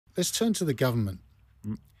Let's turn to the government.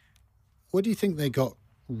 What do you think they got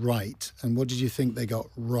right, and what did you think they got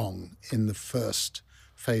wrong in the first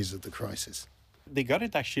phase of the crisis? They got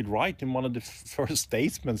it actually right in one of the first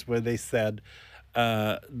statements where they said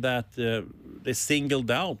that they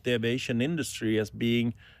singled out the aviation industry as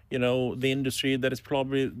being, the industry that is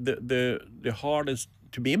probably the hardest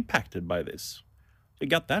to be impacted by this. They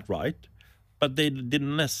got that right, but they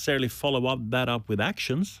didn't necessarily follow that up with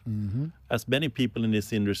actions, as many people in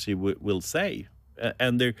this industry will say.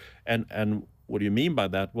 And what do you mean by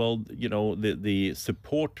that? Well, the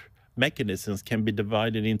support mechanisms can be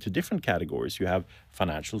divided into different categories. You have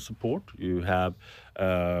financial support, you have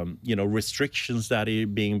restrictions that are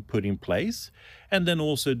being put in place, and then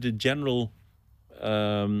also the general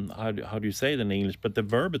how do you say it in English? But the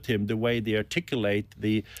verbatim, the way they articulate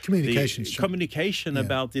the communication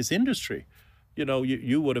about this industry.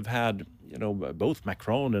 You would have had, both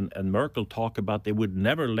Macron and Merkel talk about they would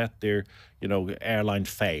never let their, airline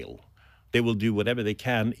fail. They will do whatever they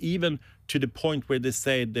can, even to the point where they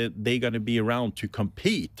say that they're going to be around to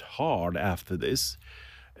compete hard after this.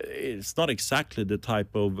 It's not exactly the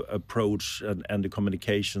type of approach and the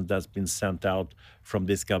communications that's been sent out from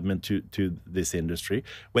this government to this industry.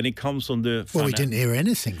 When it comes on the... Well, we didn't hear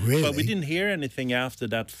anything, really. Well, we didn't hear anything after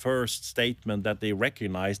that first statement that they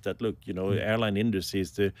recognized that, look, airline industry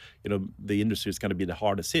is the industry is going to be the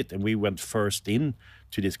hardest hit. And we went first in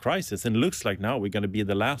to this crisis. And it looks like now we're going to be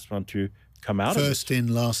the last one to come out of it. First in,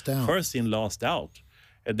 last out. First in, last out.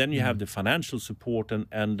 And then you have the financial support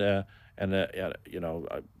and I'm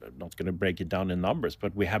not going to break it down in numbers,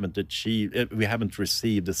 but we haven't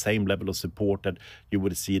received the same level of support that you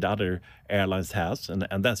would see that other airlines has,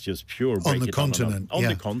 and that's just pure on the continent. On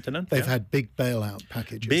the continent, they've had big bailout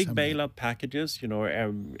packages. Packages.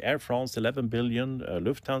 Air France 11 billion,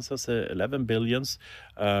 Lufthansa's 11 billions,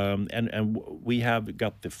 and we have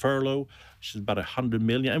got the furlough, which is about 100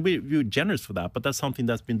 million, and we're generous for that. But that's something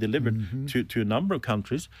that's been delivered to a number of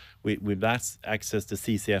countries. We've access to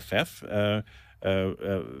CCFF.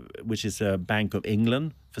 Which is a Bank of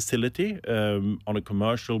England facility on a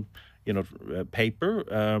commercial, paper,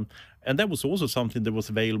 and that was also something that was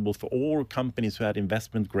available for all companies who had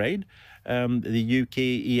investment grade. The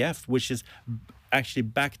UKEF, which is actually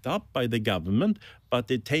backed up by the government, but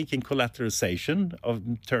they're taking collateralization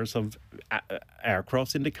in terms of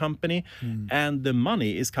aircrafts in the company, and the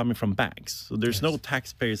money is coming from banks. So there's no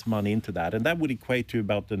taxpayers' money into that, and that would equate to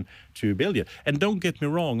about $2 billion. And don't get me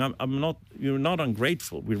wrong, you're not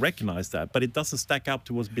ungrateful. We recognize that, but it doesn't stack up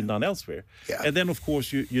to what's been done elsewhere. Yeah. And then, of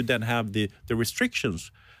course, you then have the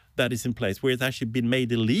restrictions that is in place, where it's actually been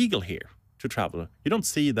made illegal here to travel. You don't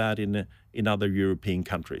see that in other European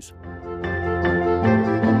countries.